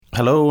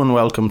Hello and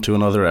welcome to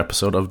another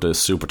episode of the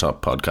Super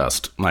Top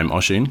Podcast. I'm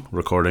Oisín,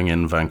 recording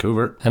in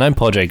Vancouver. And I'm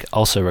Padraig,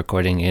 also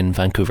recording in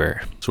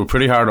Vancouver. So we're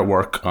pretty hard at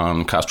work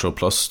on Castro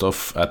Plus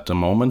stuff at the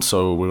moment,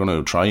 so we're going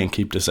to try and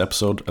keep this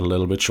episode a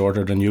little bit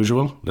shorter than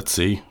usual. Let's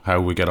see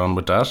how we get on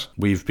with that.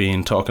 We've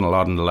been talking a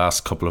lot in the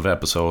last couple of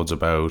episodes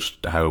about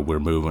how we're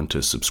moving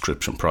to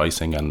subscription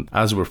pricing, and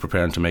as we're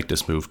preparing to make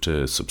this move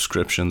to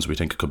subscriptions, we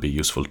think it could be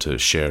useful to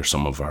share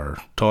some of our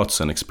thoughts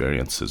and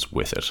experiences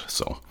with it.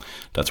 So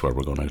that's where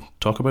we're going to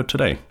talk about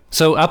today.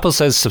 So Apple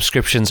says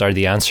subscriptions are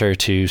the answer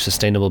to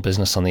sustainable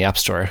business on the App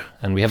Store,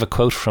 and we have a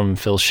quote from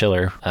Phil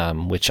Schiller,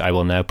 which I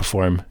will now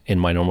perform in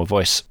my normal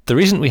voice. The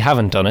reason we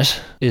haven't done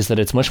it is that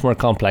it's much more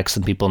complex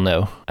than people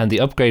know, and the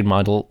upgrade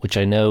model, which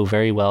I know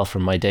very well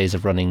from my days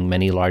of running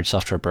many large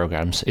software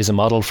programs, is a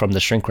model from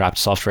the shrink-wrapped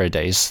software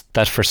days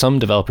that for some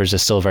developers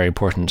is still very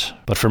important,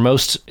 but for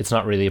most it's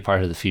not really a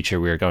part of the future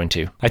we are going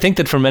to. I think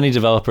that for many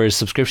developers,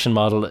 subscription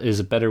model is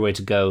a better way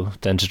to go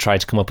than to try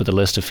to come up with a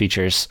list of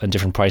features and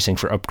different pricing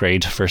for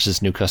upgrade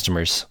versus new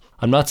customers.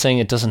 I'm not saying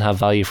it doesn't have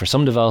value for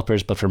some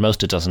developers, but for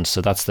most it doesn't, so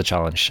that's the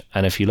challenge.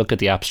 And if you look at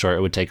the App Store,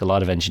 it would take a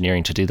lot of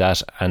engineering to do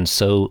that, and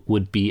so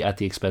would be at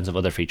the expense of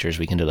other features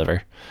we can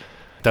deliver.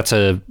 That's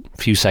a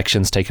few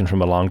sections taken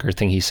from a longer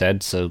thing he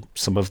said, so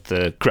some of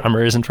the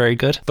grammar isn't very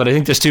good. But I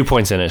think there's 2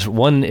 points in it.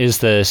 One is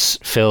that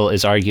Phil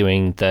is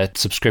arguing that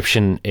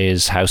subscription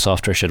is how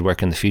software should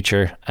work in the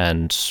future,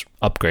 and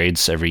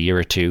upgrades every year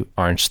or two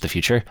aren't the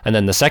future. And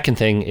then the second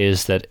thing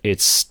is that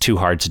it's too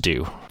hard to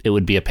do. It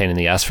would be a pain in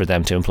the ass for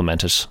them to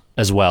implement it,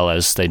 as well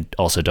as they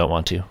also don't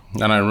want to.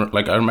 And I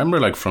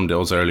remember from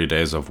those early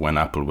days of when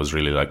Apple was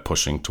really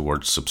pushing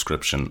towards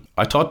subscription,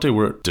 I thought they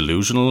were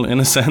delusional in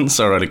a sense,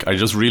 or I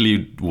just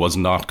really was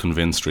not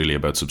convinced really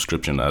about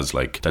subscription as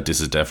that this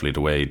is definitely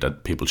the way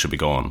that people should be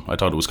going. I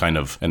thought it was kind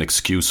of an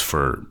excuse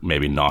for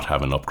maybe not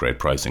having upgrade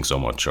pricing so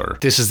much, or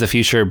this is the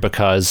future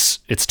because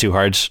it's too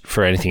hard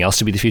for anything else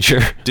to be the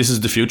future. This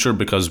is the future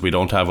because we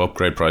don't have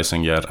upgrade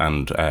pricing yet,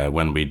 and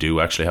when we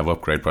do actually have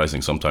upgrade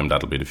pricing, sometime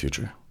that'll be the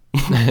future.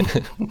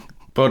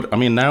 But I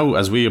mean, now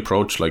as we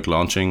approach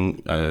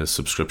launching a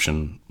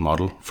subscription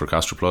model for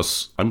Castro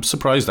Plus, I'm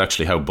surprised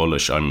actually how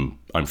bullish I'm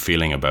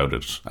feeling about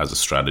it as a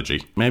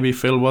strategy. Maybe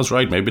Phil was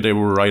right. Maybe they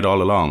were right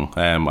all along.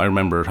 I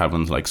remember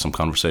having some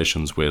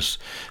conversations with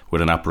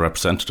an Apple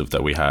representative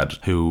that we had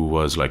who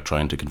was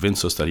trying to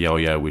convince us that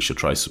yeah, we should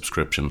try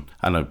subscription.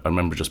 And I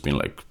remember just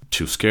being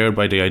too scared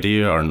by the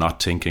idea or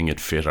not thinking it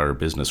fit our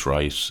business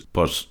right.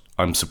 But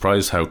I'm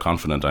surprised how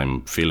confident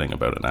I'm feeling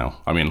about it now.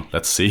 I mean,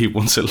 let's see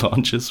once it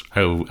launches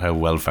how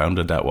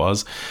well-founded that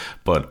was.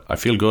 But I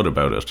feel good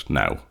about it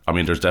now. I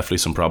mean, there's definitely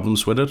some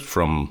problems with it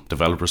from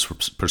developers'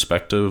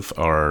 perspective,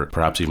 or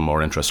perhaps even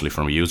more interestingly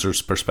from a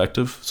user's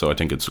perspective. So I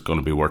think it's going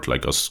to be worth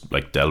us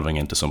delving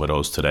into some of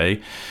those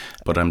today.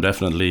 But I'm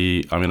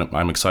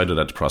excited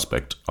at the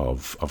prospect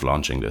of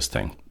launching this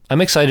thing.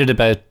 I'm excited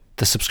about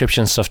the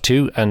subscription stuff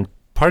too. And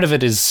part of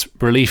it is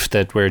relief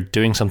that we're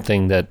doing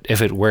something that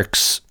if it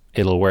works,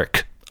 it'll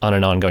work on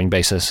an ongoing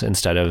basis,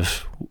 instead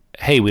of,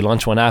 hey, we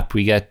launch one app,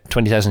 we get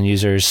 20,000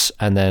 users,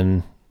 and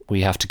then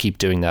we have to keep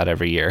doing that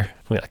every year.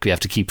 We have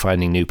to keep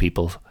finding new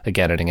people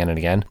again and again and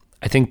again.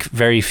 I think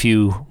very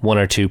few 1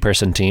 or 2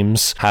 person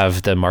teams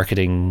have the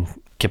marketing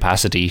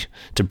capacity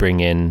to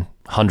bring in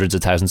hundreds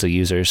of thousands of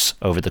users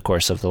over the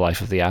course of the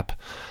life of the app.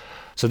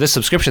 So this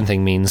subscription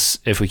thing means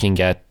if we can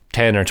get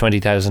 10 or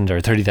 20,000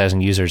 or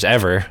 30,000 users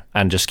ever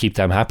and just keep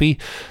them happy,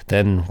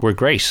 then we're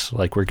great.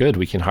 We're good.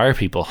 We can hire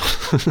people.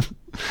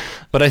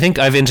 But I think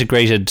I've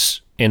integrated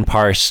in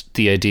part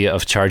the idea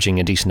of charging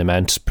a decent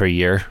amount per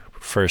year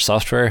for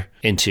software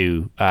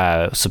into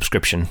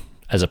subscription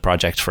as a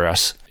project for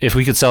us. If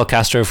we could sell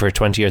Castro for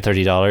 $20 or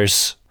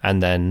 $30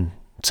 and then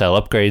sell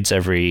upgrades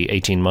every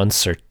 18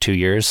 months or 2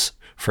 years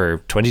for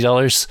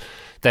 $20,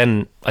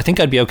 then I think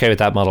I'd be okay with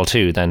that model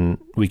too. Then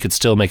we could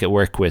still make it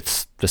work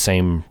with the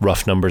same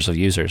rough numbers of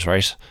users,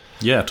 right?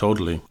 Yeah,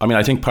 totally. I mean,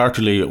 I think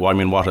partly,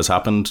 what has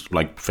happened,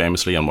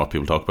 famously, and what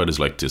people talk about is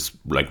this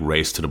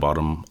race to the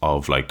bottom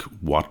of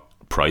what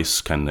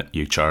price can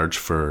you charge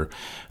for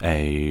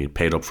a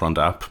paid upfront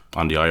app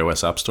on the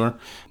iOS App Store.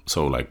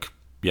 So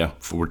yeah,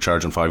 if we're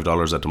charging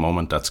 $5 at the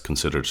moment, that's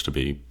considered to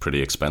be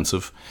pretty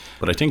expensive.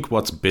 But I think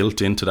what's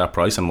built into that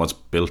price and what's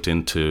built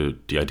into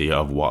the idea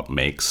of what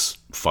makes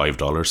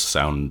 $5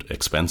 sound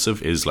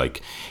expensive is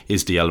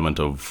the element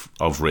of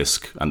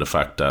risk, and the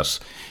fact that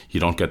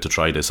you don't get to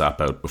try this app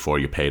out before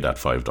you pay that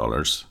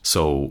 $5.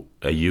 So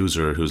a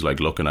user who's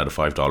looking at a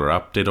 $5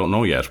 app, they don't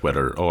know yet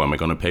whether, am I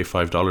going to pay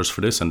 $5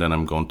 for this and then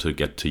I'm going to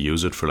get to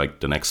use it for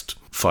the next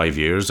 5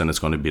 years and it's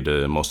going to be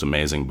the most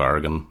amazing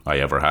bargain I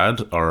ever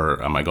had,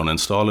 or am I going to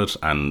install it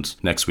and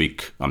next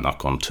week I'm not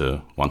going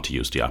to want to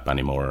use the app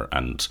anymore.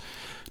 And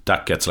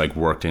that gets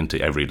worked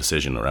into every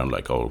decision around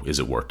is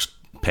it worth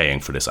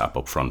paying for this app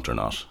up front or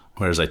not.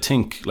 Whereas I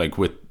think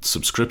with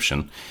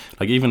subscription,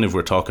 even if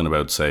we're talking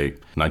about, say,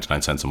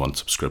 99 cents a month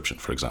subscription,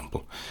 for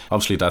example,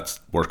 obviously that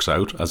works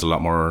out as a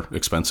lot more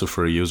expensive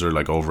for a user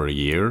over a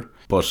year,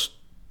 but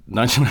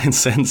 99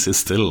 cents is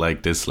still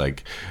this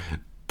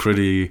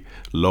pretty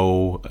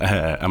low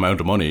amount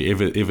of money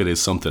if it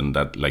is something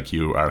that like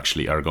you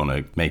actually are going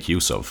to make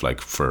use of, like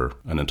for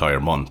an entire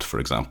month, for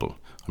example.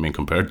 I mean,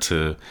 compared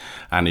to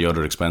any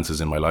other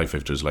expenses in my life,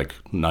 if there's like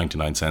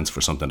 99 cents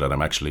for something that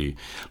I'm actually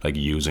like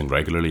using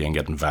regularly and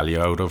getting value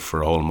out of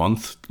for a whole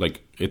month,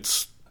 like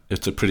it's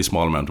a pretty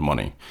small amount of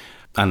money.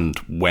 And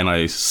when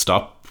I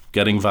stop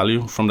getting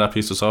value from that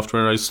piece of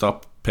software, I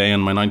stop paying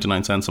my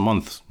 99 cents a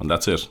month, and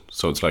that's it.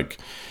 So it's like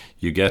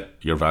you get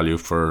your value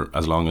for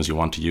as long as you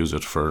want to use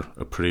it for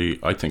a pretty,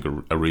 I think,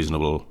 a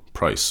reasonable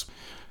price.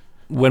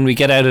 When we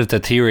get out of the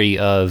theory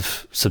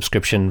of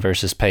subscription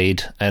versus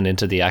paid and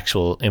into the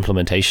actual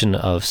implementation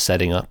of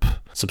setting up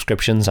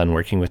subscriptions and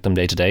working with them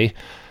day to day,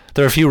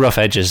 there are a few rough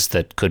edges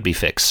that could be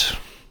fixed.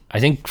 I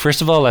think,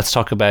 first of all, let's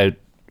talk about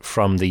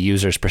from the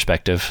user's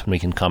perspective, and we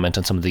can comment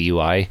on some of the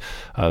UI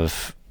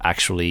of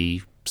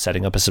actually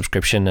setting up a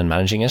subscription and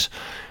managing it.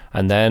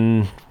 And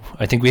then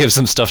I think we have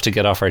some stuff to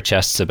get off our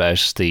chests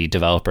about the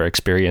developer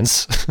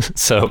experience.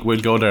 So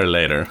we'll go there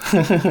later.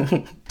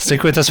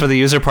 Stick with us for the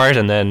user part,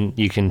 and then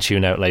you can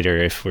tune out later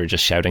if we're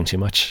just shouting too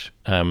much.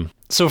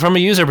 So from a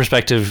user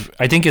perspective,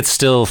 I think it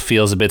still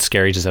feels a bit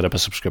scary to set up a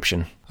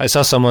subscription. I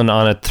saw someone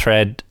on a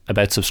thread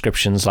about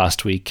subscriptions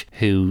last week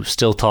who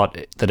still thought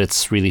that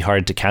it's really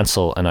hard to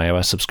cancel an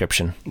iOS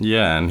subscription.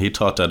 Yeah, and he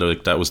thought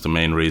that that was the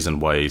main reason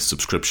why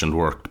subscription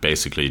worked,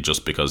 basically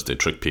just because they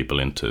trick people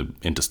into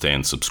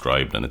staying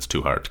subscribed and it's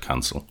too hard to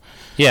cancel.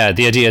 Yeah,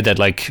 the idea that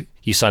like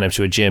you sign up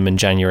to a gym in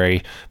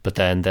January, but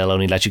then they'll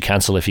only let you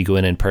cancel if you go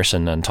in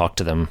person and talk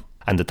to them,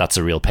 and that's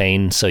a real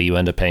pain, so you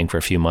end up paying for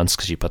a few months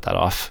because you put that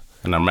off.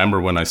 And I remember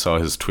when I saw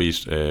his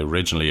tweet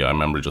originally, I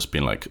remember just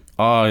being like,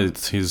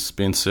 he's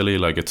being silly,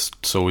 like it's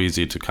so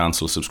easy to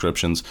cancel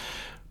subscriptions.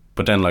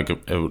 But then like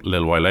a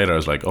little while later, I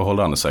was like, oh, hold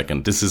on a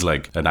second. This is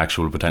like an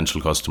actual potential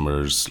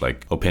customer's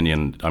like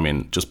opinion. I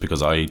mean, just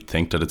because I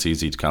think that it's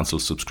easy to cancel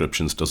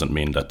subscriptions doesn't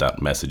mean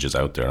that message is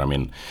out there. I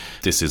mean,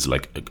 this is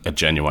like a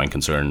genuine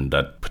concern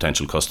that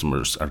potential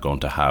customers are going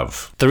to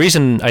have. The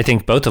reason I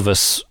think both of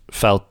us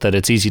felt that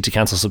it's easy to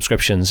cancel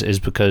subscriptions is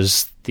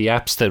because the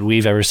apps that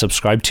we've ever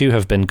subscribed to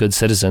have been good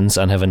citizens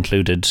and have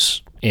included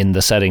in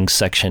the settings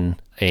section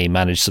a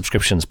manage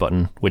subscriptions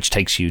button, which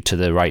takes you to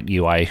the right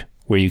UI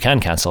where you can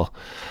cancel.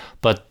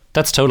 But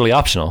that's totally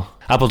optional.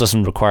 Apple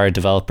doesn't require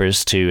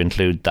developers to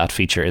include that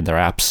feature in their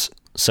apps.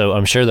 So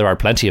I'm sure there are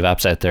plenty of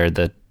apps out there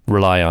that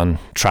rely on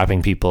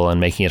trapping people and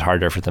making it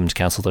harder for them to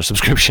cancel their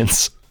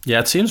subscriptions. Yeah,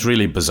 it seems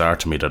really bizarre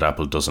to me that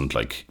Apple doesn't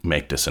like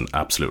make this an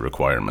absolute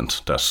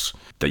requirement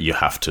that you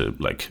have to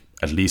like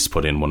at least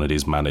put in one of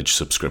these manage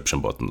subscription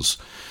buttons.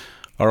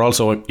 Or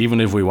also,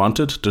 even if we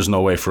wanted, there's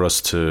no way for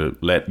us to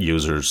let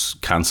users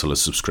cancel a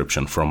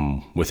subscription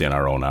from within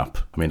our own app.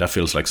 I mean, that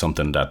feels like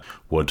something that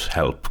would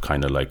help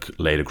kind of like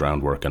lay the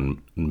groundwork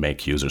and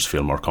make users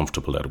feel more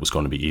comfortable that it was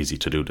going to be easy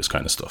to do this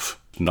kind of stuff.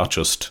 Not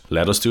just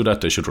let us do that,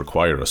 they should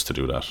require us to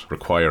do that.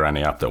 Require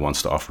any app that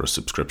wants to offer a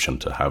subscription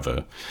to have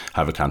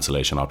a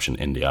cancellation option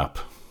in the app.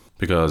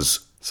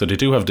 So they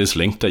do have this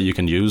link that you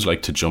can use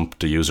like to jump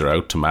the user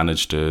out to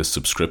manage the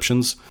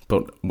subscriptions.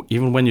 But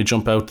even when you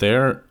jump out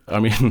there, I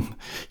mean,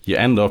 you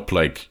end up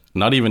like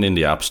not even in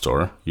the App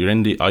Store. You're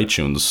in the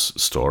iTunes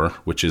Store,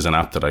 which is an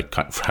app that I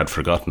had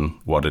forgotten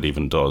what it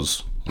even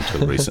does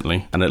until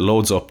recently. And it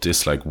loads up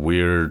this like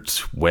weird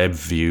web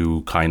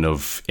view kind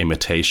of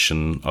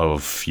imitation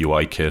of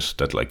UIKit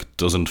that like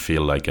doesn't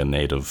feel like a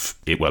native,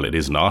 it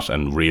is not,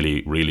 and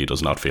really, really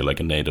does not feel like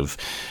a native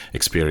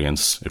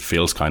experience. It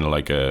feels kind of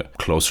like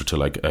closer to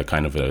like a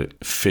kind of a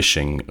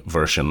phishing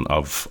version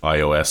of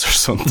iOS or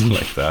something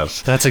like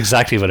that. That's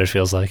exactly what it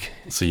feels like.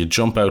 So you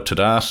jump out to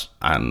that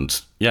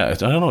and yeah, I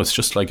don't know, it's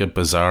just like a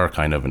bizarre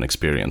kind of an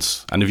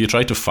experience. And if you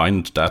try to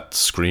find that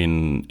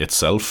screen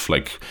itself,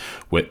 like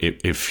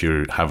if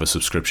you have a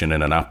subscription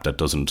in an app that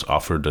doesn't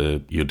offer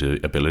you the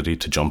ability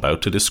to jump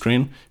out to this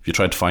screen, if you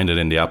try to find it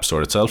in the App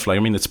Store itself, like I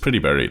mean, it's pretty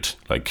buried.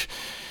 Like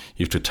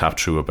you have to tap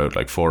through about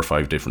like 4 or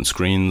 5 different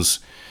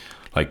screens.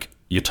 Like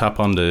you tap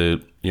on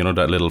that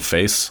little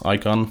face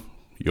icon,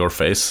 your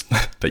face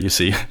that you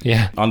see.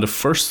 Yeah. On the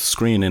first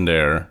screen in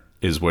there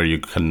is where you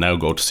can now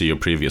go to see your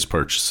previous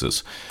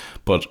purchases.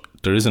 But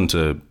there isn't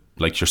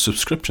like your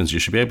subscriptions, you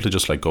should be able to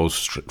just like go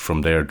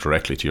from there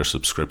directly to your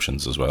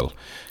subscriptions as well.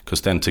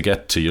 Because then to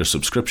get to your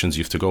subscriptions,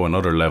 you have to go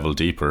another level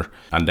deeper.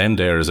 And then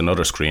there is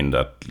another screen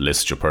that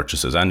lists your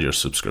purchases and your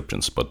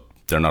subscriptions, but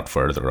they're not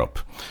further up.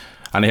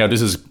 Anyhow,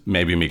 this is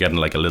maybe me getting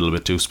like a little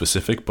bit too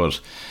specific,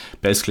 but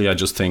basically I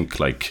just think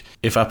like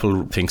if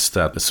Apple thinks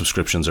that the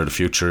subscriptions are the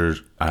future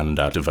and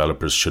that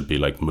developers should be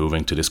like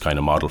moving to this kind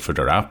of model for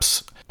their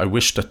apps, I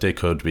wish that they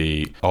could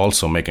be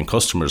also making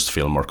customers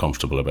feel more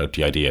comfortable about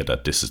the idea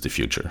that this is the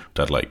future.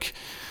 That like,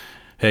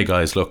 hey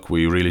guys, look,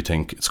 we really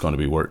think it's going to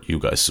be worth you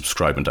guys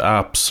subscribing to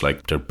apps.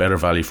 Like they're better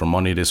value for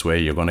money this way.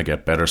 You're going to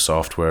get better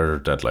software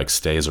that like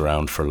stays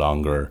around for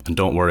longer. And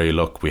don't worry,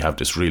 look, we have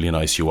this really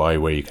nice UI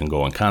where you can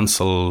go and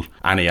cancel.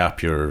 Any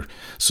app you're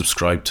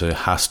subscribed to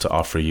has to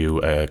offer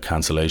you a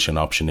cancellation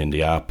option in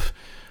the app.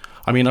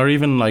 I mean, or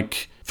even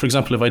like For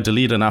example, if I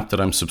delete an app that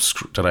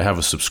that I have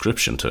a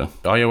subscription to,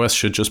 iOS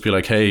should just be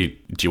like, hey,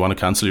 do you want to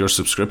cancel your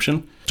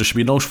subscription? There should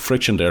be no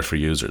friction there for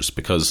users,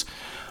 because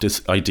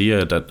this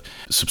idea that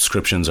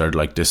subscriptions are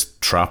like this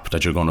trap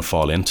that you're going to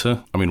fall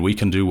into. I mean, we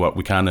can do what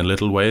we can in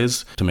little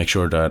ways to make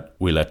sure that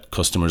we let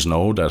customers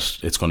know that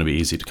it's going to be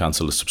easy to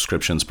cancel the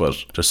subscriptions, but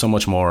there's so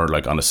much more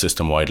like on a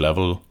system-wide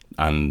level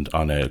and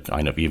on a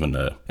kind of even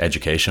a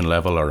education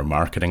level or a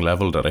marketing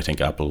level that I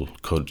think Apple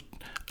could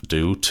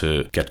do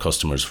to get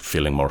customers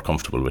feeling more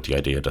comfortable with the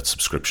idea that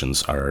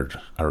subscriptions are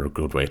a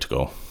good way to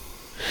go.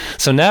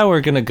 So now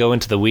we're going to go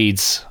into the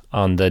weeds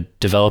on the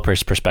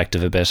developer's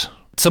perspective a bit.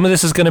 Some of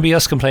this is going to be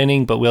us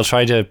complaining, but we'll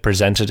try to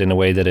present it in a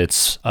way that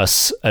it's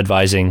us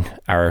advising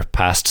our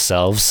past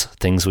selves,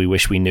 things we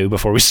wish we knew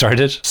before we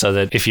started, so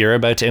that if you're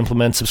about to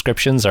implement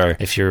subscriptions or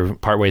if you're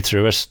partway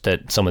through it,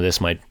 that some of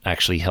this might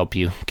actually help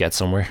you get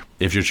somewhere.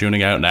 If you're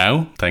tuning out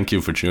now, thank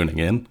you for tuning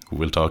in.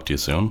 We'll talk to you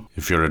soon.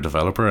 If you're a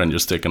developer and you're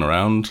sticking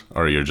around,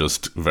 or you're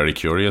just very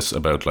curious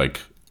about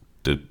like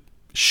the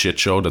shit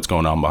show that's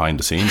going on behind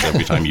the scenes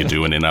every time you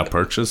do an in-app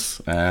purchase,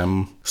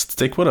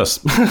 stick with us.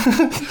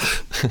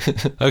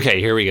 Okay,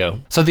 here we go.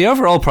 So the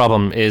overall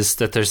problem is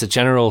that there's a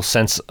general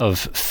sense of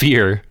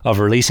fear of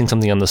releasing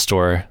something on the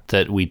store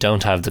that we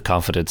don't have the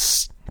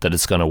confidence that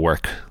it's going to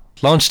work.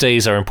 Launch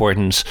days are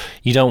important.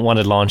 You don't want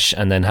to launch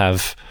and then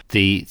have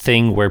the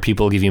thing where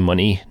people give you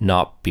money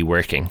not be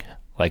working.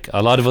 Like,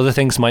 a lot of other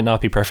things might not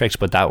be perfect,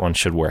 but that one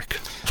should work.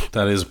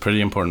 That is a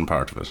pretty important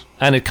part of it.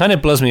 And it kind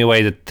of blows me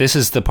away that this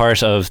is the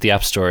part of the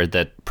App Store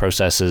that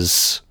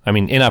processes, I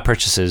mean, in-app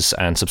purchases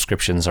and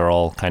subscriptions are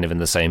all kind of in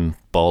the same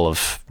bowl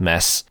of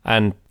mess.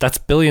 And that's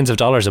billions of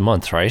dollars a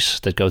month, right,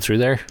 that go through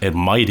there? It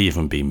might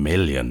even be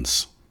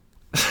millions.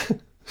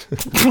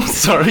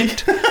 Sorry?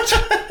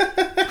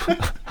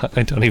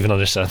 I don't even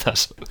understand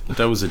that.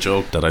 That was a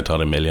joke that I thought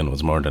a million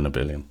was more than a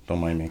billion. Don't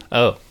mind me.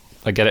 Oh,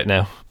 I get it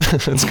now.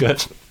 That's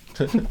good.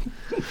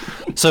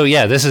 So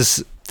yeah, this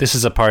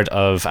is a part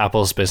of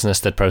Apple's business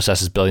that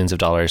processes billions of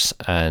dollars,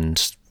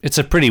 and it's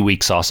a pretty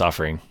weak sauce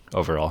offering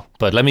overall.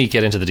 But let me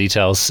get into the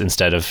details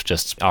instead of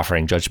just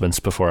offering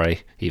judgments before I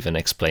even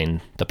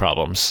explain the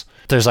problems.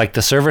 There's like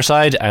the server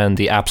side and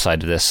the app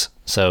side of this.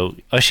 So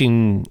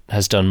Oisin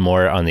has done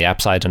more on the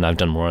app side and I've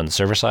done more on the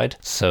server side.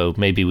 So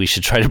maybe we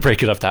should try to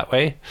break it up that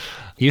way.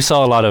 You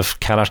saw a lot of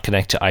cannot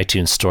connect to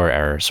iTunes Store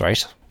errors,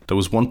 right? There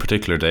was one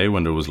particular day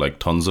when there was like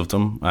tons of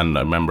them, and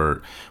I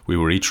remember we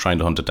were each trying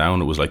to hunt it down.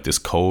 It was like this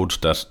code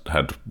that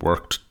had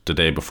worked the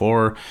day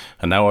before,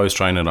 and now I was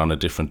trying it on a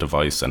different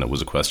device, and it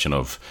was a question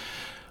of,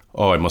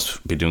 oh, I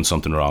must be doing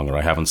something wrong, or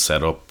I haven't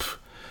set up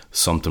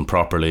something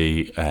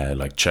properly,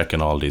 like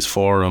checking all these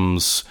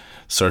forums,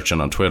 searching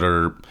on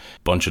Twitter,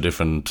 bunch of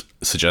different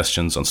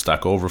suggestions on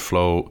Stack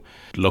Overflow,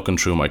 looking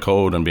through my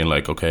code and being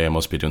like, okay, I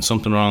must be doing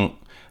something wrong.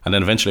 And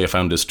then eventually I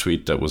found this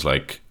tweet that was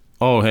like,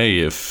 oh, hey,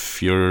 if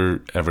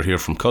you're ever hear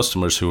from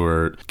customers who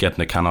are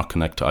getting a cannot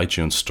connect to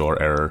iTunes Store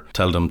error,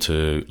 tell them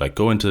to like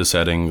go into the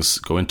settings,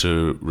 go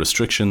into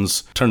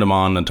restrictions, turn them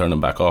on and turn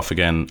them back off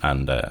again,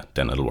 and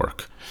then it'll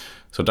work.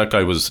 So that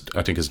guy was,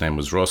 I think his name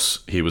was Russ.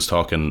 He was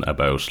talking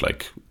about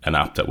like an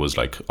app that was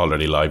like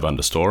already live on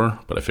the store,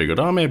 but I figured,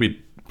 oh,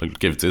 maybe I'll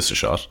give this a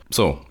shot.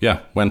 So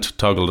yeah, went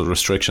toggle the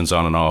restrictions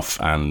on and off,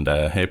 and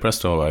hey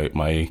presto,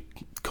 my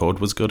code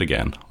was good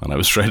again, and I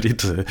was ready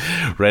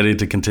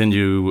to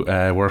continue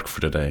work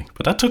for the day.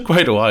 But that took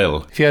quite a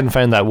while. If you hadn't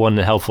found that one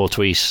helpful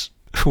tweet,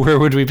 where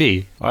would we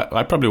be?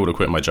 I probably would have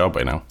quit my job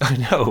by now. I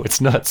know, it's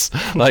nuts.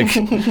 Like,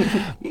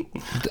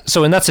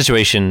 so in that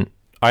situation,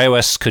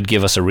 iOS could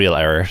give us a real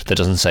error that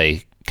doesn't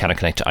say cannot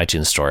connect to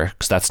iTunes Store,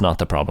 because that's not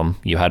the problem.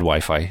 You had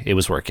Wi-Fi, it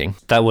was working.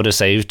 That would have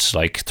saved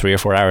like 3 or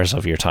 4 hours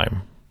of your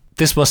time.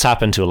 This must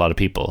happen to a lot of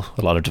people,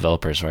 a lot of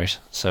developers, right?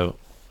 So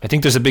I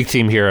think there's a big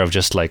theme here of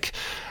just like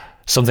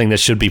something that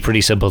should be pretty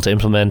simple to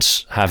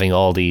implement, having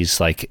all these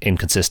like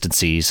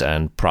inconsistencies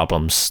and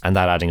problems, and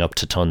that adding up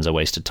to tons of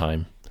wasted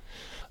time.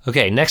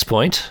 Okay, next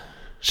point.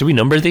 Should we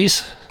number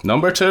these?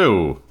 Number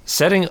 2.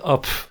 Setting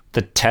up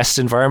the test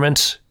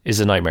environment is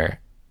a nightmare.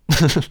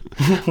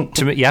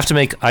 You have to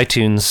make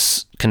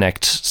iTunes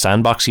Connect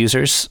sandbox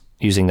users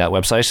using that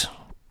website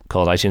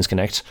called iTunes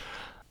Connect.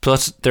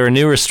 Plus, there are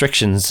new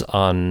restrictions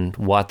on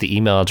what the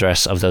email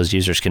address of those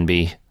users can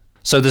be.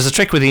 So there's a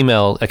trick with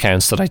email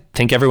accounts that I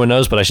think everyone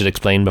knows, but I should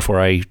explain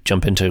before I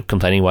jump into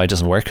complaining why it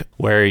doesn't work,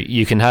 where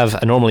you can have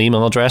a normal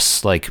email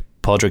address like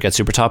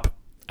Padraig@Supertop,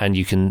 and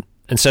you can,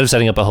 instead of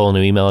setting up a whole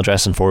new email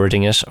address and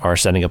forwarding it or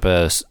setting up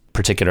a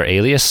particular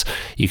alias,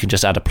 you can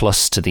just add a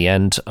plus to the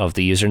end of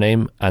the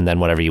username and then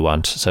whatever you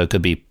want. So it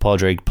could be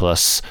Padraig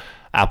plus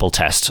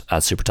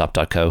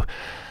appletest@supertop.co,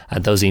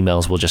 and those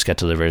emails will just get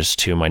delivered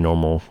to my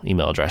normal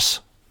email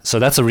address. So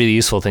that's a really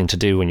useful thing to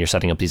do when you're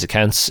setting up these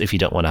accounts if you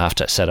don't want to have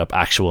to set up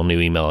actual new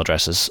email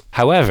addresses.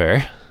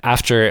 However,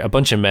 after a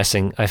bunch of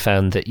messing, I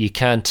found that you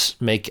can't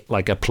make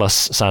like a plus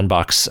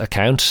sandbox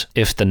account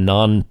if the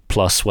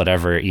non-plus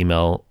whatever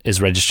email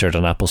is registered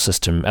on Apple's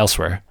system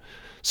elsewhere.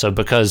 So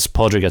because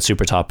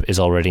Padraig@Supertop is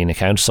already an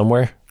account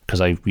somewhere,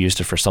 because I used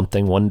it for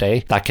something one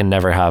day, that can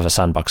never have a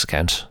sandbox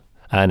account.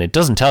 And it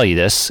doesn't tell you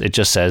this. It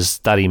just says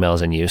that email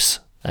is in use,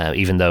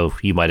 even though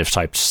you might have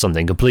typed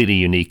something completely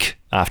unique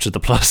after the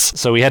plus.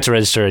 So we had to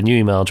register a new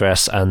email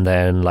address and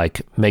then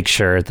like make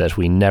sure that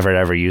we never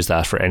ever use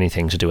that for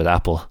anything to do with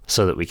Apple,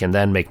 so that we can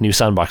then make new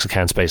Sandbox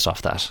accounts based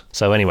off that.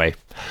 So anyway,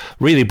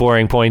 really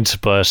boring point,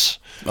 but...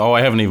 Oh,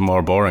 I have an even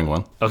more boring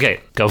one.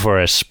 Okay, go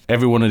for it.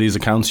 Every one of these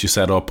accounts you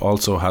set up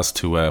also has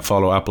to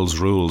follow Apple's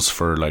rules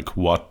for like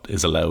what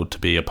is allowed to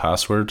be a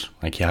password.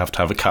 Like you have to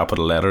have a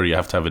capital letter, you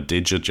have to have a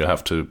digit, you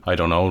have to, I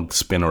don't know,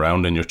 spin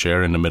around in your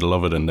chair in the middle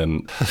of it, and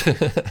then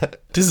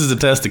this is a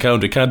test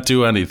account, it can't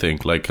do anything.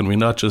 Like, can we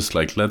not just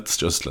like, let's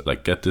just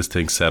like get this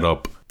thing set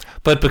up?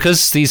 But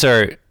because these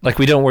are like,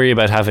 we don't worry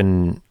about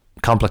having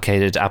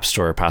complicated App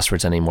Store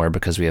passwords anymore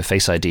because we have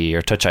Face ID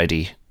or Touch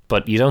ID.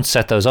 But you don't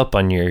set those up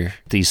on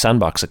these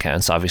Sandbox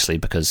accounts, obviously,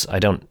 because I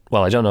don't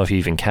know if you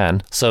even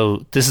can.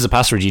 So this is a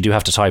password you do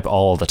have to type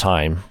all the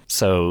time.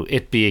 So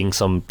it being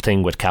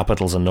something with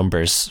capitals and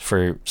numbers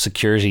for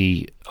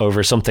security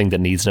over something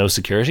that needs no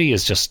security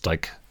is just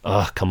like,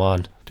 oh, come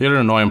on. The other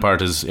annoying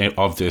part is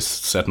of this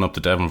setting up the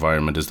dev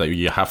environment is that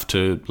you have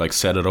to like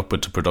set it up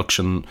with the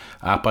production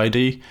app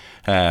ID.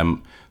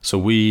 So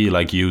we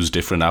like use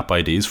different app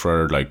IDs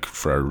for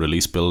our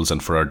release builds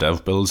and for our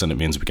dev builds, and it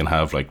means we can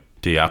have like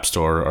the App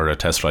Store or a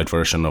test flight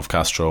version of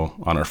Castro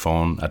on our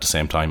phone at the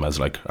same time as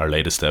like our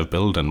latest dev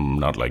build, and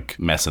not like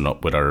messing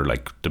up with our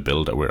like the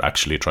build that we're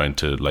actually trying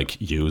to like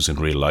use in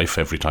real life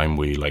every time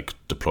we like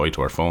deploy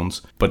to our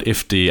phones. But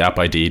if the app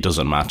ID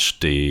doesn't match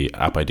the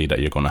app ID that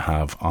you're going to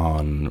have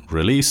on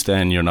release,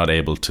 then you're not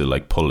able to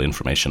like pull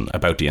information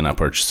about the in-app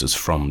purchases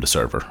from the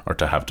server, or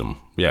to have them.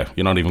 Yeah,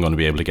 you're not even going to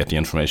be able to get the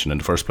information in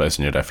the first place,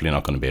 and you're definitely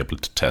not going to be able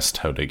to test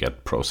how they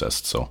get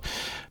processed. So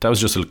that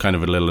was just a kind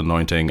of a little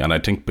annoying thing. And I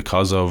think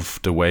because of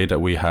the way that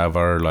we have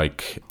our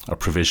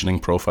provisioning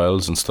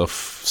profiles and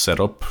stuff set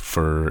up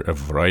for a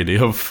variety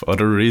of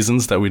other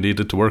reasons that we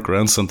needed to work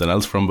around something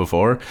else from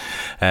before,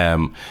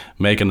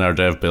 making our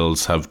dev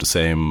builds have the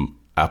same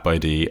app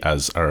ID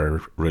as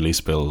our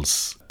release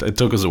builds, it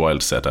took us a while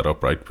to set that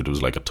up, right? But it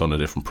was like a ton of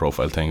different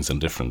profile things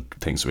and different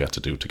things we had to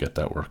do to get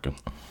that working.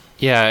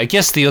 Yeah, I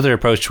guess the other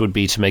approach would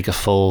be to make a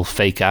full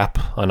fake app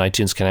on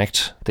iTunes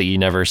Connect that you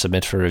never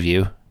submit for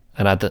review,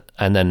 and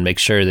then make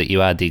sure that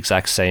you add the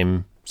exact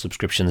same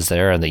subscriptions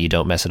there and that you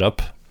don't mess it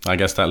up. I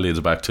guess that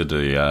leads back to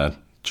the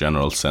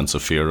general sense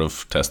of fear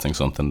of testing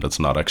something that's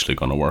not actually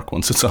going to work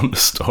once it's on the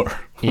store.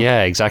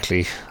 Yeah,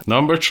 exactly.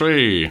 Number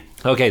 3.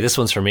 Okay, this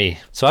one's for me.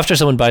 So after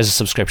someone buys a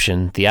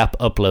subscription, the app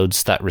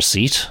uploads that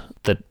receipt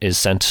that is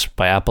sent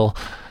by Apple.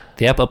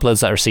 The app uploads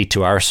that receipt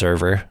to our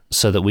server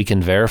so that we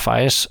can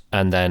verify it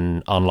and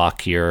then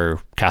unlock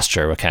your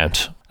Castro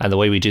account. And the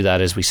way we do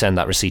that is we send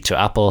that receipt to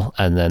Apple,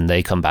 and then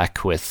they come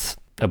back with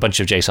a bunch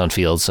of JSON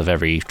fields of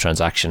every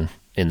transaction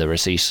in the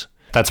receipt.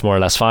 That's more or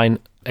less fine,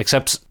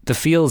 except the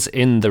fields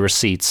in the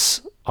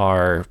receipts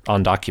are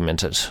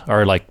undocumented,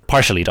 or like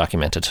partially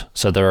documented.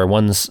 So there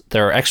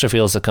are extra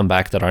fields that come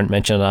back that aren't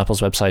mentioned on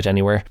Apple's website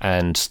anywhere,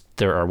 and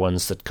there are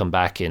ones that come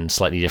back in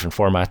slightly different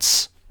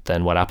formats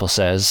than what Apple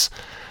says.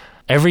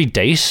 Every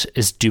date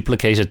is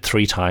duplicated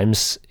 3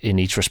 times in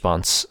each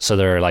response. So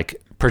there are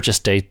like purchase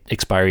date,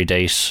 expiry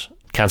date,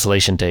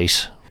 cancellation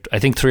date. I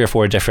think 3 or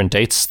 4 different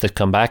dates that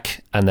come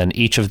back, and then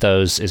each of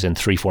those is in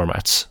 3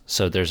 formats.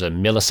 So there's a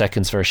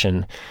milliseconds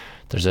version,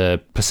 there's a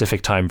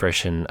Pacific time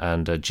version,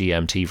 and a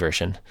GMT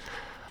version.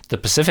 The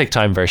Pacific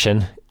time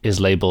version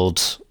is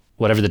labeled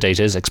whatever the date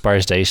is,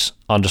 expires date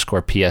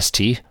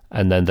 _PST,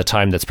 and then the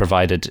time that's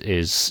provided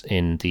is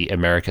in the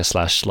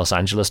America/Los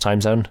Angeles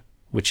time zone,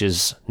 which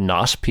is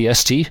not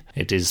PST.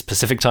 It is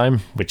Pacific time,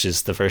 which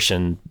is the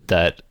version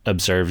that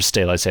observes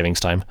daylight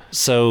savings time.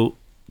 So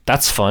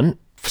that's fun.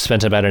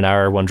 Spent about an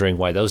hour wondering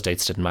why those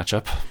dates didn't match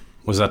up.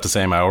 Was that the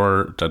same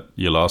hour that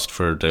you lost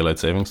for daylight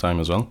savings time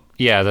as well?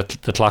 Yeah,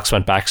 the clocks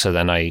went back, so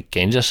then I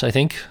gained it, I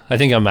think. I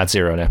think I'm at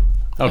 0 now.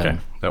 Okay,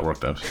 that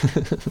worked out.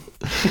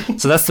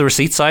 So that's the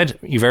receipt side.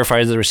 You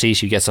verify the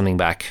receipt, you get something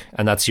back,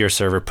 and that's your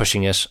server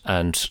pushing it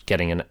and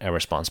getting a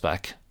response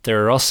back.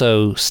 There are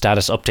also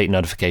status update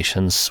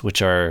notifications,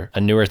 which are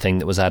a newer thing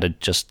that was added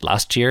just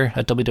last year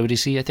at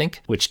WWDC, I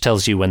think, which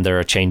tells you when there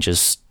are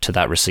changes to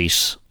that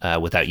receipt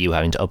without you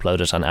having to upload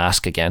it and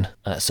ask again.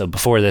 So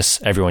before this,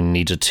 everyone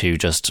needed to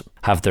just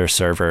have their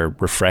server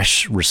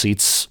refresh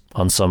receipts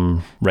on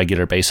some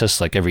regular basis,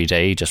 like every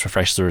day, just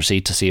refresh the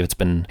receipt to see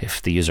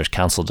if the user's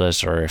cancelled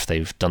it or if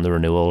they've done the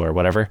renewal or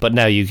whatever. But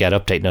now you get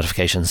update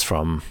notifications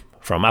from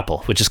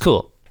Apple, which is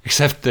cool.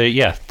 Except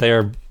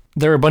there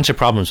are a bunch of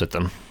problems with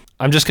them.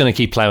 I'm just going to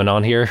keep plowing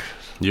on here.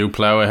 You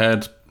plow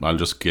ahead. I'll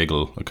just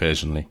giggle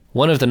occasionally.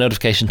 One of the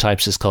notification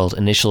types is called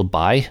initial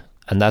buy,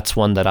 and that's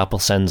one that Apple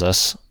sends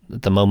us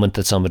the moment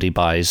that somebody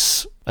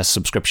buys a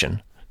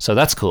subscription. So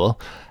that's cool,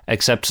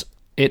 except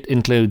it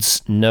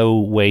includes no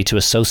way to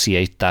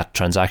associate that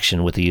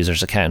transaction with the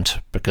user's account,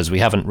 because we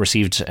haven't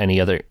received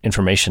any other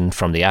information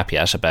from the app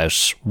yet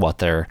about what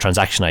their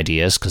transaction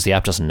ID is, because the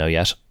app doesn't know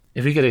yet.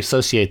 If we could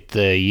associate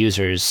the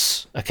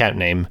user's account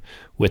name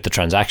with the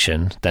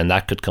transaction, then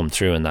that could come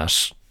through in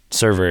that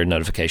server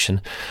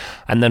notification,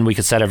 and then we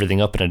could set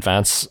everything up in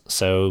advance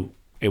so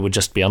it would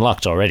just be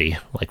unlocked already,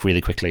 like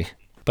really quickly.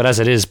 But as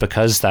it is,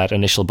 because that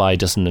initial buy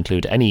doesn't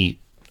include any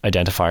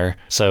identifier,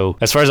 so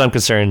as far as I'm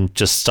concerned,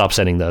 just stop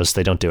sending those.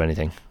 They don't do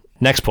anything.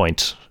 Next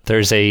point,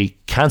 there's a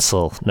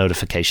cancel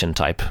notification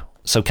type.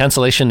 So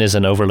cancellation is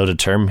an overloaded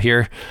term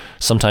here.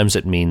 Sometimes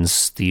it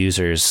means the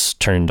user's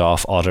turned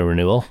off auto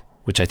renewal,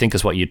 which I think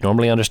is what you'd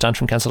normally understand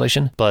from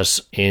cancellation. But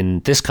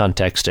in this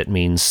context, it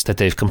means that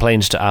they've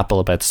complained to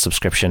Apple about the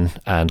subscription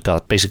and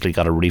basically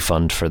got a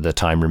refund for the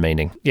time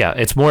remaining. Yeah,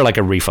 it's more like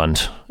a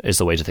refund is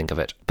the way to think of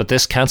it. But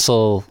this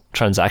cancel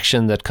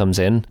transaction that comes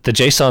in, the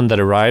JSON that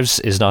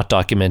arrives is not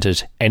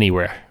documented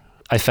anywhere.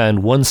 I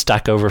found one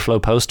Stack Overflow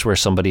post where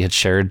somebody had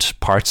shared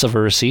parts of a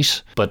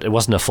receipt, but it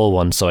wasn't a full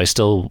one, so I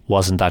still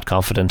wasn't that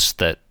confident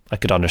that I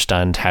could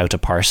understand how to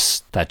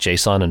parse that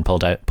JSON and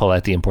pull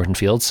out the important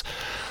fields.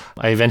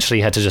 I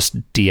eventually had to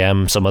just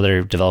DM some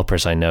other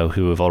developers I know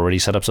who have already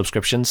set up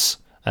subscriptions,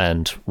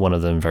 and one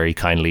of them very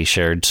kindly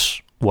shared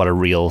what a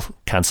real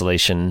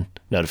cancellation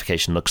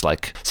notification looks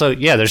like. So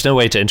yeah, there's no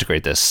way to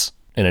integrate this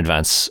in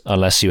advance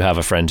unless you have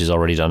a friend who's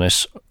already done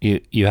it.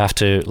 You have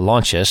to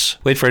launch it,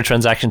 wait for a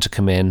transaction to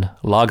come in,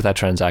 log that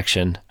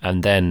transaction,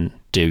 and then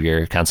do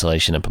your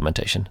cancellation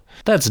implementation.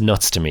 That's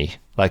nuts to me.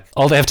 Like,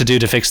 all they have to do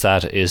to fix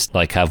that is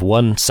like have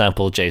one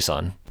sample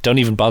JSON. Don't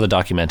even bother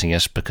documenting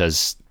it,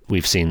 because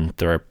we've seen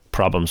there are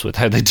problems with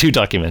how they do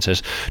document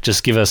it.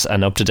 Just give us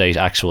an up-to-date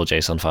actual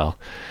JSON file.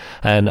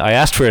 And I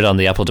asked for it on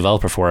the Apple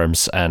developer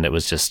forums, and it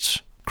was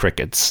just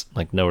crickets,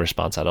 like no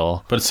response at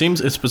all. But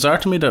it's bizarre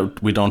to me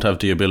that we don't have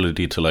the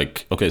ability to,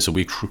 like, okay, so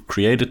we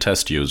create a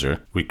test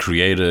user, we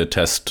create a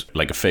test,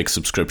 like a fake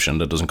subscription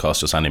that doesn't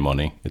cost us any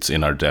money, it's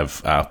in our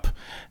dev app,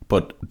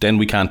 but then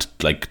we can't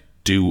like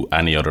do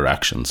any other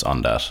actions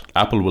on that.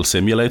 Apple will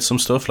simulate some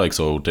stuff, like,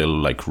 so they'll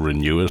like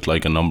renew it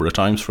like a number of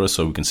times for us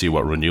so we can see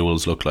what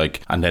renewals look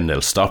like, and then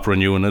they'll stop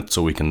renewing it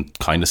so we can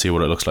kind of see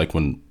what it looks like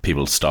when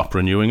people stop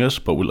renewing it.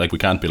 But we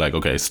can't be like,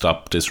 okay,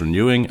 stop this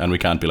renewing, and we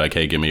can't be like,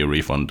 hey, give me a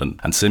refund,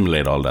 and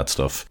simulate all that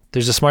stuff.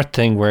 There's a smart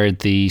thing where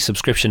the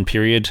subscription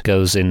period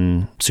goes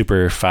in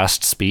super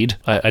fast speed.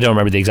 I don't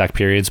remember the exact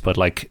periods, but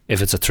like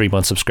if it's a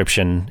 3-month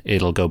subscription,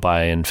 it'll go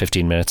by in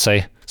 15 minutes,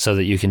 say, so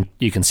that you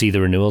can see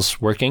the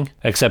renewals working.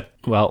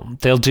 Except, well,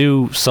 they'll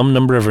do some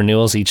number of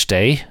renewals each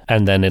day,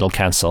 and then it'll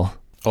cancel.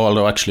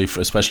 Although actually,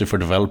 especially for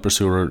developers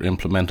who are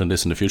implementing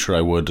this in the future,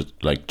 I would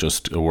like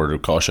just a word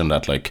of caution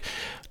that like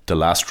the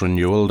last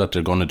renewal that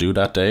they're going to do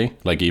that day,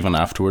 like even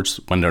afterwards,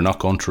 when they're not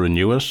going to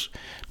renew it,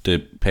 the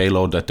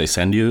payload that they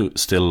send you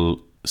still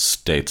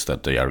states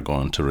that they are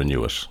going to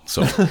renew it.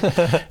 So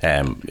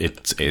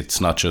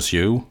it's not just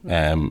you.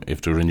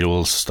 If the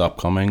renewals stop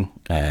coming,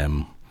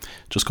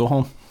 just go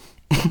home.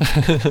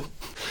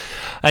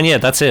 And yeah,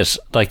 that's it.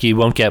 Like, you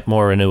won't get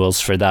more renewals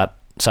for that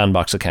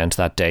Sandbox account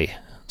that day.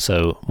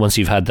 So once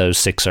you've had those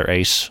 6 or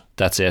 8,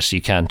 that's it.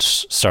 You can't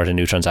start a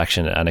new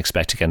transaction and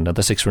expect to get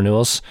another 6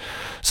 renewals.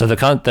 So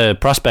the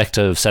prospect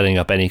of setting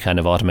up any kind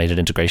of automated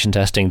integration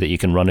testing that you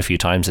can run a few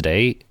times a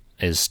day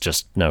is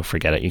just, no,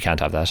 forget it. You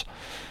can't have that.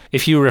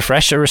 If you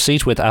refresh a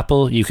receipt with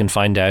Apple, you can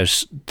find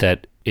out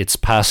that it's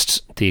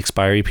past the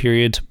expiry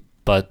period,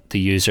 but the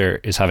user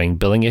is having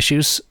billing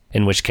issues,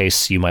 in which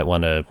case you might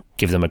want to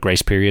give them a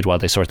grace period while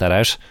they sort that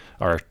out,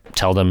 or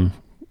tell them,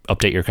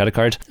 update your credit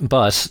card.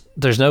 But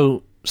there's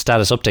no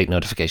status update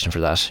notification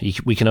for that.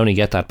 We can only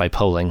get that by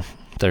polling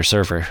their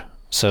server.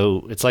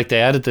 So it's like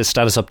they added this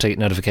status update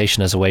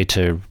notification as a way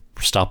to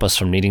stop us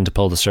from needing to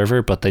poll the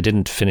server, but they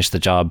didn't finish the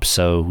job,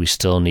 so we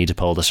still need to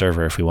poll the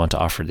server if we want to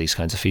offer these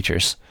kinds of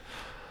features.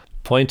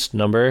 Point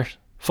number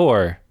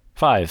 4,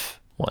 5,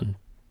 1,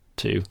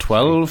 2,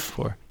 12,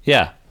 4.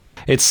 Yeah.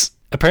 It's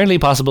apparently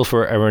possible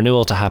for a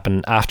renewal to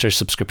happen after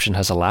subscription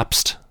has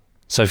elapsed.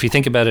 So if you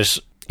think about it,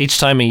 each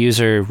time a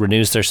user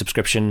renews their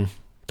subscription,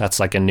 that's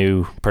like a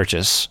new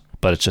purchase,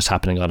 but it's just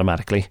happening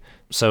automatically.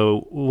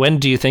 So when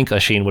do you think,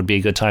 Oisín, would be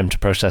a good time to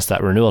process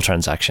that renewal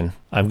transaction?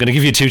 I'm going to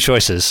give you 2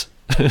 choices.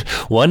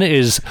 One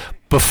is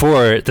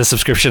before the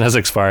subscription has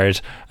expired,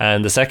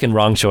 and the second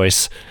wrong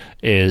choice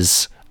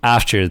is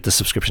after the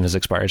subscription has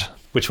expired.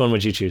 Which one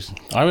would you choose?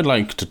 I would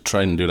like to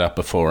try and do that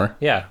before.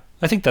 Yeah,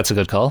 I think that's a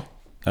good call.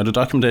 Now, the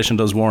documentation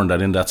does warn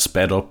that in that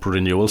sped up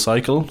renewal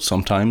cycle,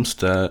 sometimes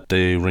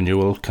the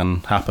renewal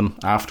can happen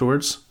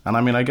afterwards. And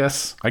I mean, I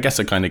guess I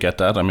kind of get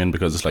that. I mean,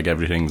 because it's like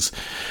everything's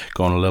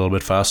going a little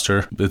bit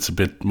faster, it's a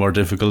bit more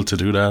difficult to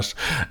do that.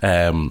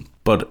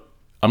 But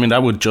I mean,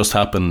 that would just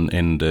happen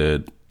in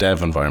the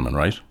dev environment,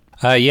 right?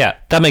 Yeah,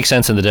 that makes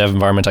sense in the dev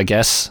environment, I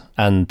guess.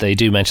 And they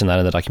do mention that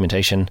in the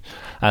documentation.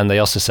 And they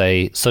also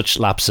say such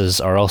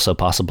lapses are also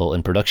possible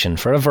in production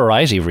for a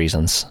variety of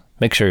reasons.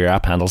 Make sure your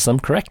app handles them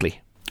correctly.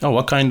 Oh,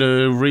 what kind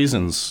of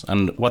reasons?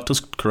 And what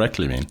does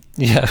correctly mean?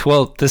 Yeah,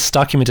 well, this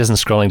document isn't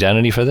scrolling down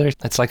any further.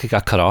 It's like it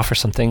got cut off or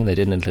something. They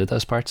didn't include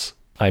those parts.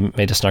 I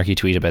made a snarky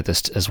tweet about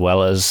this as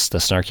well as the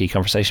snarky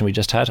conversation we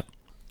just had.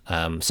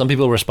 Some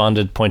people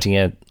responded pointing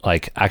out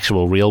like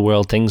actual real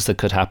world things that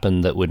could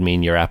happen that would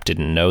mean your app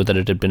didn't know that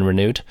it had been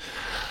renewed.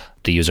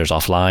 The user's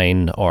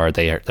offline, or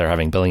they're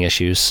having billing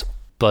issues.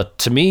 But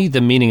to me,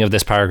 the meaning of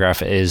this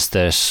paragraph is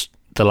that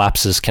the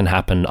lapses can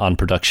happen on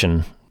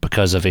production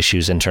because of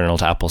issues internal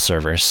to Apple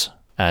servers,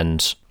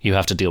 and you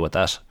have to deal with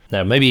that.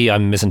 Now, maybe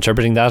I'm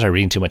misinterpreting that or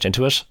reading too much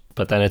into it,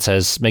 but then it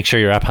says, make sure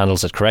your app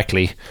handles it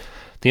correctly.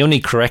 The only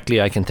correctly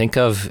I can think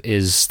of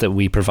is that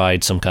we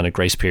provide some kind of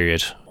grace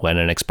period when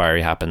an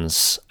expiry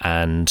happens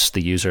and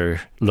the user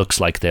looks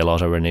like they'll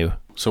auto-renew.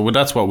 So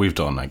that's what we've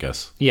done, I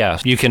guess. Yeah,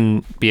 you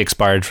can be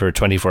expired for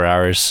 24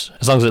 hours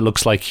as long as it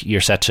looks like you're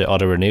set to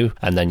auto-renew,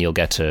 and then you'll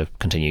get to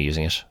continue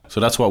using it. So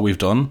that's what we've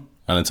done,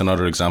 and it's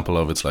another example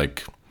of it's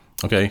like,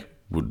 okay,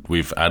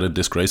 we've added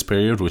this grace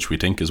period, which we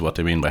think is what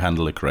they mean by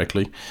handle it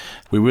correctly.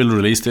 We will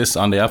release this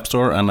on the App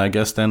Store, and I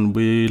guess then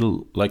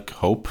we'll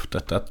hope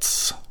that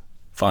that's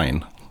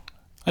fine.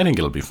 I think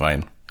it'll be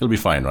fine. It'll be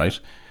fine, right?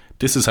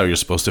 This is how you're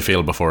supposed to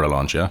feel before a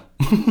launch, yeah?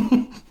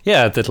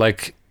 Yeah,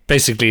 that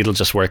basically it'll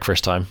just work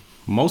first time.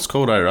 Most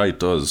code I write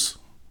does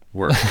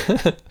work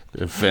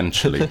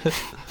eventually.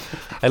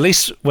 At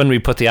least when we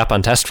put the app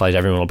on test flight,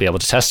 everyone will be able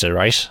to test it,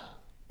 right?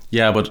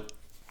 Yeah, but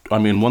I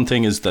mean, one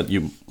thing is that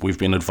we've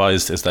been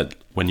advised is that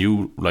when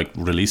you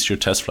release your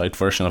test flight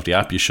version of the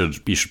app, you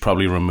should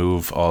probably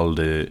remove all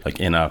the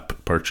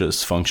in-app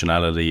purchase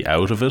functionality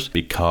out of it,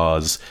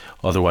 because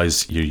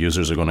otherwise your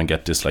users are going to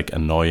get this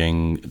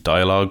annoying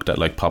dialogue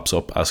that pops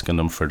up asking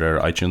them for their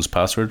iTunes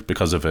password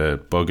because of a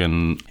bug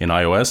in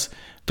iOS.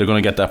 They're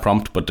going to get that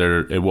prompt, but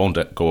it won't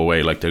go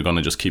away. They're going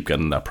to just keep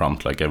getting that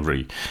prompt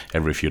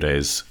every few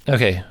days.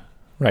 Okay,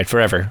 right,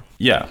 forever.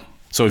 Yeah.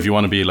 So if you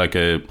want to be like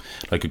a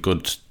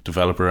good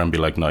developer and be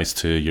nice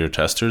to your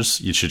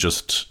testers, you should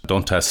just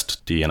don't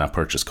test the in-app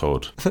purchase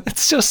code.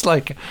 It's just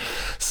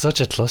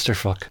such a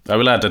clusterfuck. I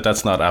will add that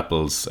that's not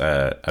Apple's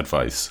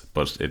advice,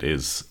 but it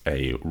is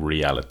a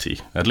reality,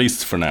 at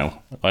least for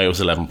now.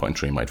 iOS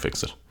 11.3 might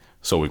fix it,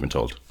 so we've been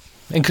told.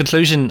 In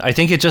conclusion, I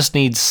think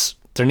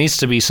there needs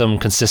to be some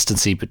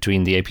consistency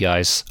between the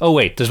APIs. Oh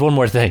wait, there's one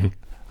more thing.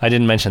 I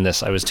didn't mention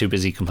this. I was too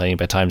busy complaining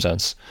about time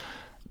zones.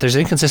 There's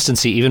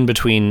inconsistency even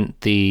between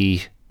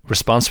the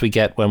response we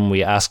get when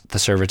we ask the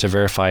server to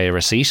verify a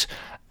receipt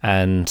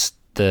and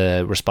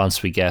the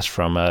response we get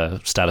from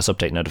a status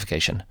update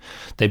notification.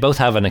 They both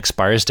have an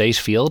expires date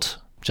field,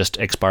 just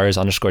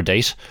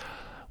expires_date.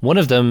 One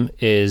of them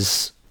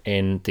is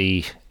in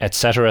the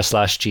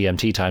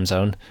etc/GMT time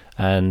zone,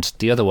 and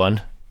the other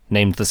one,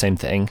 named the same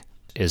thing,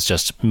 is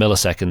just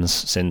milliseconds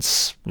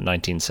since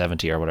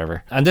 1970 or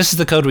whatever. And this is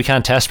the code we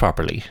can't test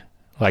properly.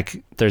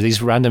 There are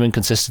these random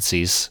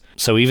inconsistencies.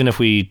 So even if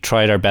we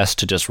tried our best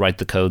to just write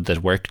the code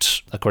that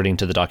worked according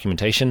to the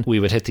documentation, we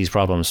would hit these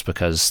problems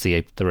because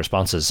the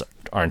responses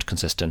aren't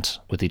consistent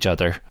with each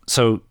other.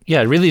 So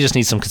yeah, it really just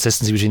needs some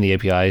consistency between the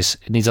APIs.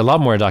 It needs a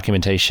lot more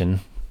documentation.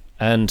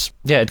 And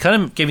yeah, it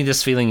kind of gave me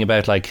this feeling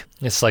about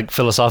it's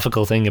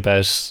philosophical thing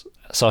about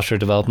software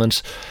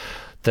development,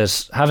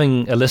 that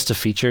having a list of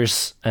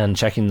features and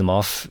checking them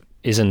off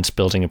isn't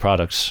building a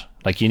product.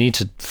 You need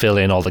to fill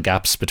in all the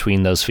gaps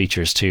between those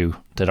features too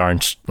that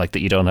aren't that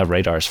you don't have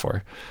radars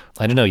for.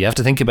 I don't know, you have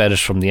to think about it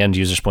from the end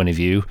user's point of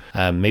view.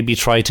 Maybe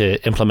try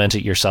to implement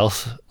it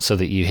yourself so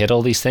that you hit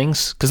all these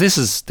things, because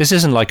this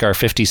isn't our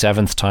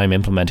 57th time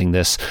implementing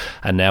this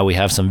and now we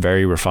have some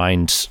very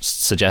refined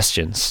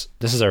suggestions.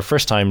 This is our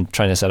first time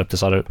trying to set up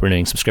this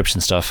auto-renewing subscription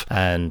stuff,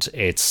 and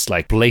it's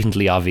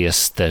blatantly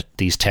obvious that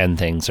these 10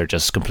 things are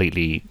just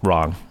completely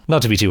wrong.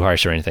 Not to be too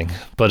harsh or anything,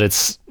 but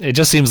it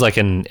just seems like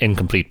an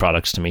incomplete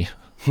product to me.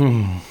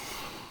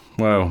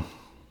 Wow,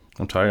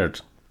 I'm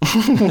tired.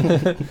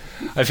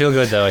 I feel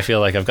good though. I feel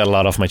like I've got a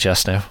lot off my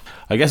chest now.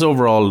 I guess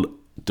overall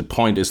the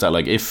point is that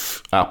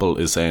if Apple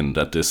is saying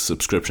that this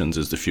subscriptions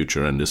is the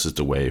future and this is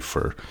the way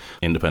for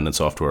independent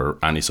software or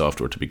any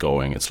software to be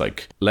going, it's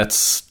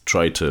let's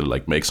try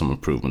to make some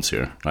improvements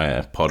here.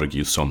 Padraig,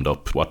 you summed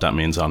up what that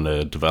means on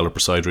the developer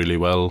side really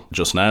well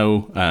just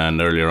now, and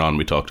earlier on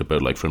we talked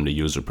about from the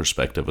user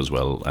perspective as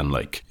well, and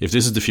if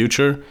this is the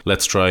future,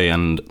 let's try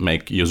and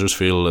make users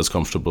feel as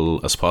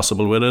comfortable as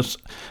possible with it.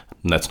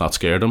 Let's not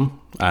scare them,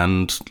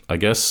 and I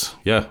guess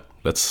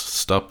let's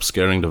stop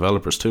scaring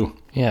developers too.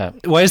 Yeah.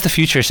 Why is the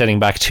future setting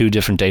back 2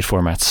 different date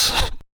formats?